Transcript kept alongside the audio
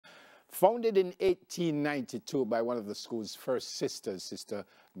Founded in 1892 by one of the school's first sisters, Sister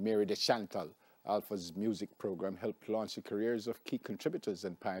Mary de Chantal, Alpha's music program helped launch the careers of key contributors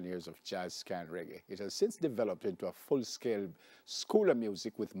and pioneers of jazz, ska, and reggae. It has since developed into a full-scale school of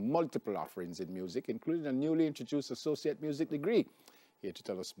music with multiple offerings in music, including a newly introduced associate music degree. Here to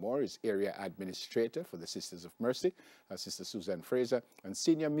tell us more is Area Administrator for the Sisters of Mercy, Sister Susan Fraser, and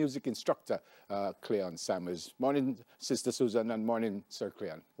Senior Music Instructor, Cleon Samuels. Morning, Sister Susan, and morning, Sir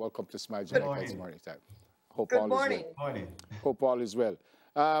Cleon. Welcome to Smile Jamaica. It's morning time. Hope all is well. Hope all is well.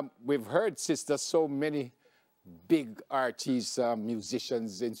 We've heard, Sister, so many big artists,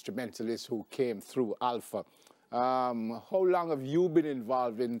 musicians, instrumentalists who came through Alpha. How long have you been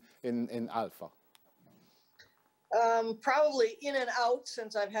involved in Alpha? Probably in and out,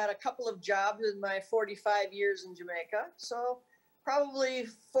 since I've had a couple of jobs in my 45 years in Jamaica. So probably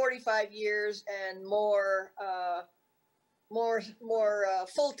 45 years and more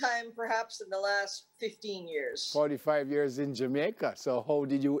full-time perhaps in the last 15 years. 45 years in Jamaica. So how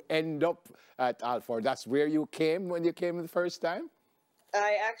did you end up at Alpha? That's where you came when you came the first time?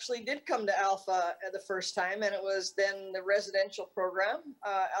 I actually did come to Alpha the first time, and it was then the residential program,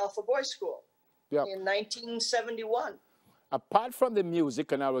 Alpha Boys School. Yep. In 1971. Apart from the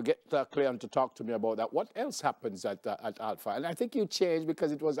music, and I will get Cleon to talk to me about that, what else happens at Alpha? And I think you changed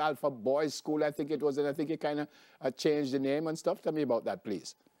because it was Alpha Boys School, I think it was, and I think you kind of changed the name and stuff. Tell me about that,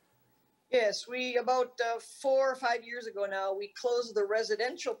 please. Yes, about 4 or 5 years ago now, we closed the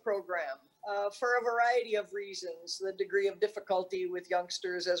residential program for a variety of reasons. The degree of difficulty with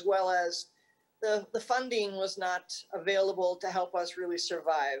youngsters, as well as the funding was not available to help us really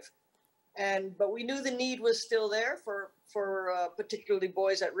survive. But we knew the need was still there for particularly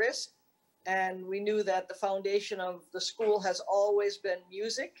boys at risk. And we knew that the foundation of the school has always been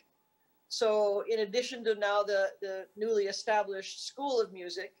music. So in addition to now the newly established School of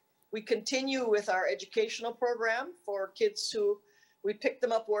Music, we continue with our educational program for kids who we pick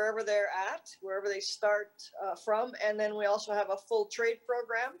them up wherever they're at, wherever they start from. And then we also have a full trade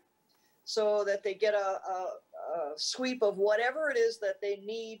program so that they get a sweep of whatever it is that they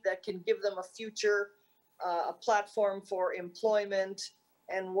need that can give them a future, a platform for employment,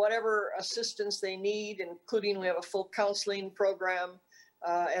 and whatever assistance they need, including we have a full counseling program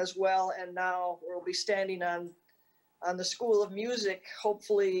as well. And now we'll be standing on the School of Music,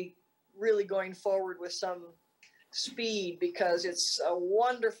 hopefully really going forward with some speed, because it's a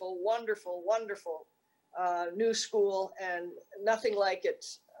wonderful, wonderful, wonderful new school, and nothing like it,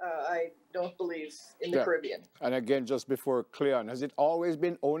 I don't believe, in the Caribbean. And again, just before Cleon, has it always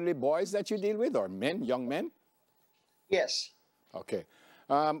been only boys that you deal with, or men, young men? Yes. Okay.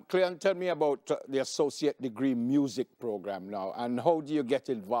 Cleon, tell me about the associate degree music program now, and how do you get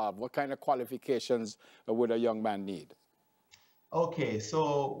involved? What kind of qualifications would a young man need? Okay,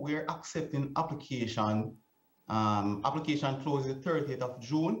 so we're accepting application. Application closes the 30th of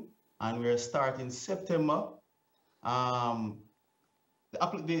June, and we're starting September.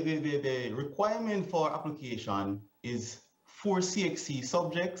 The requirement for application is 4 CXC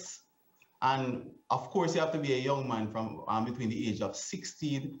subjects, and of course you have to be a young man from between the age of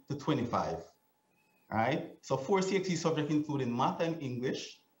 16 to 25, right? So 4 CXC subjects including math and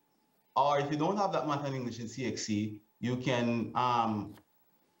English, or if you don't have that math and English in CXC, you can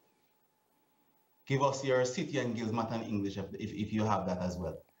give us your City and Guilds math and English if you have that as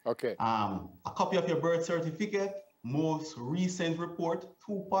well. Okay. A copy of your birth certificate, most recent report,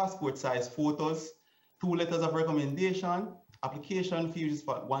 2 passport size photos, 2 letters of recommendation. Application fee is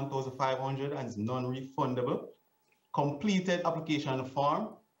for $1,500 and is non-refundable. Completed application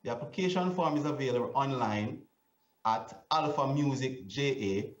form. The application form is available online at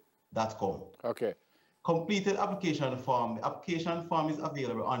alphamusicja.com. Okay. Completed application form. The application form is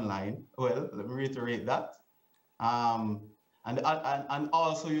available online. Well, let me reiterate that. And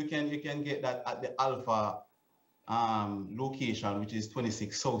also you can get that at the Alpha location, which is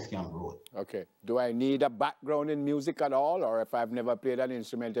 26 South Camp Road. Okay. Do I need a background in music at all, or if I've never played an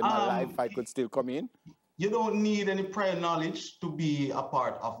instrument in my life, I could still come in? You don't need any prior knowledge to be a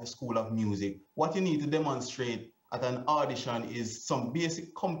part of the School of Music. What you need to demonstrate at an audition is some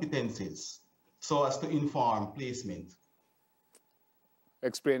basic competencies so as to inform placement.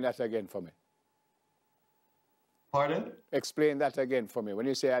 Explain that again for me. Pardon? Explain that again for me. When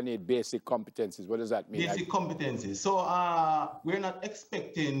you say I need basic competencies, what does that mean? Basic competencies. So we're not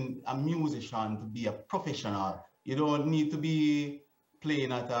expecting a musician to be a professional. You don't need to be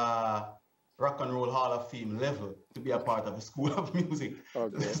playing at a Rock and Roll Hall of Fame level to be a part of the School of Music.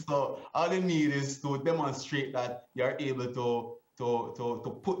 Okay. So all you need is to demonstrate that you're able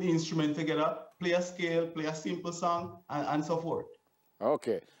to put the instrument together, play a scale, play a simple song, and so forth.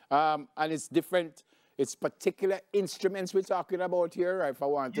 Okay. And it's different, it's particular instruments we're talking about here. If I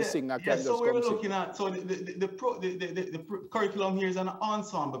want to sing, I can just so we're come looking sing. at, so the curriculum here is an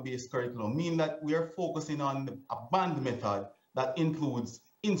ensemble-based curriculum, meaning that we are focusing on a band method that includes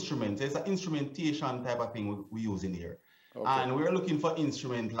instruments. It's an instrumentation type of thing we use in here. Okay. And we're looking for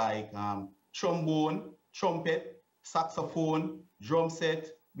instruments like trombone, trumpet, saxophone, drum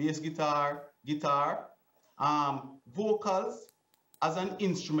set, bass guitar, guitar. Vocals as an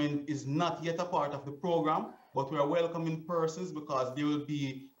instrument is not yet a part of the program, but we are welcoming persons because there will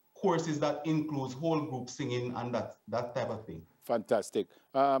be courses that includes whole group singing and that type of thing. Fantastic.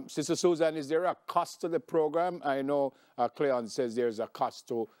 Sister Susan, is there a cost to the program? I know Cleon says there's a cost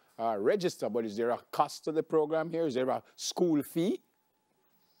to register, but is there a cost to the program here? Is there a school fee?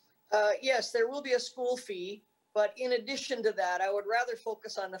 Yes, there will be a school fee, but in addition to that, I would rather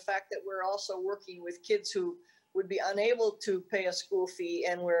focus on the fact that we're also working with kids who would be unable to pay a school fee,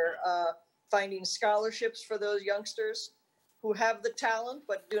 and we're finding scholarships for those youngsters who have the talent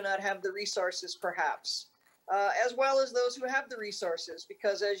but do not have the resources perhaps, as well as those who have the resources,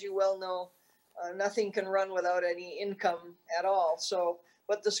 because as you well know, nothing can run without any income at all. So,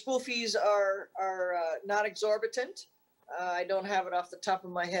 but the school fees are not exorbitant. I don't have it off the top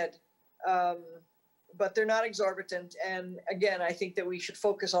of my head, but they're not exorbitant. And again, I think that we should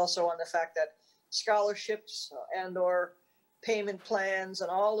focus also on the fact that scholarships and or payment plans and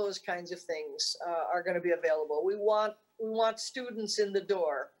all those kinds of things are going to be available. We want students in the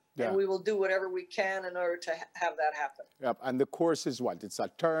door, and we will do whatever we can in order to have that happen. Yep. And the course is what? It's a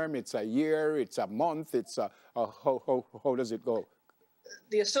term, it's a year, it's a month, it's a how does it go?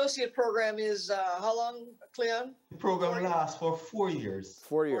 The associate program is how long, Cleon? The program lasts for 4 years.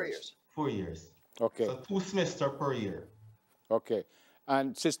 4 years. 4 years. Okay. So 2 semesters per year. Okay.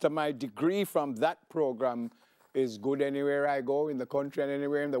 And sister, my degree from that program is good anywhere I go in the country and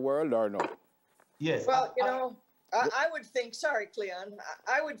anywhere in the world, or no? Yes. Well, you know, I would think, sorry, Cleon,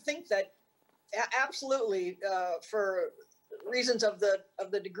 I would think that absolutely for reasons of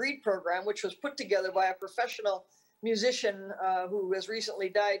the degree program, which was put together by a professional musician who has recently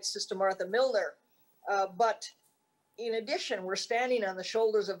died, Sister Martha Milner. But in addition, we're standing on the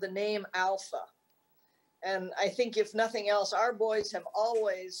shoulders of the name Alpha. And I think if nothing else, our boys have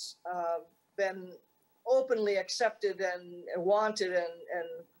always been openly accepted and wanted and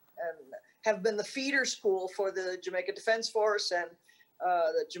have been the feeder school for the Jamaica Defense Force and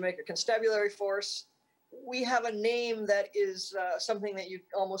the Jamaica Constabulary Force. We have a name that is something that you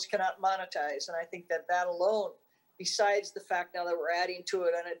almost cannot monetize. And I think that that alone, besides the fact now that we're adding to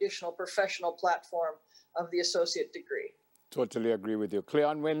it an additional professional platform of the associate degree. Totally agree with you.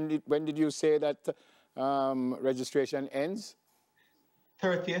 Cleon, when did you say that registration ends?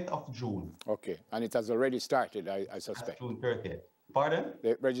 30th of June. Okay, and it has already started, I suspect. June 30th. Pardon?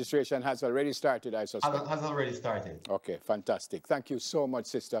 The registration has already started, I suspect. Has already started. Okay, fantastic. Thank you so much,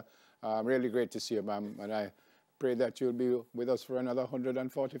 sister. Really great to see you, ma'am. And I pray that you'll be with us for another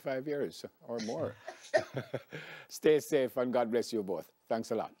 145 years or more. Stay safe and God bless you both.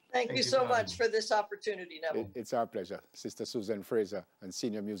 Thanks a lot. Thank you so much for this opportunity, Neville. It's our pleasure. Sister Susan Fraser and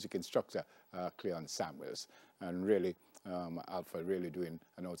senior music instructor, Cleon Samuels. And really, Alpha really doing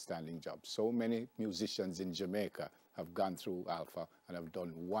an outstanding job. So many musicians in Jamaica have gone through Alpha and have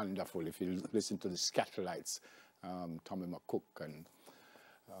done wonderful. If you listen to the Scatterlights, Tommy McCook and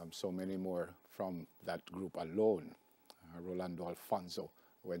so many more from that group alone. Rolando Alfonso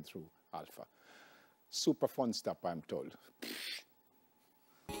went through Alpha. Super fun stuff, I'm told.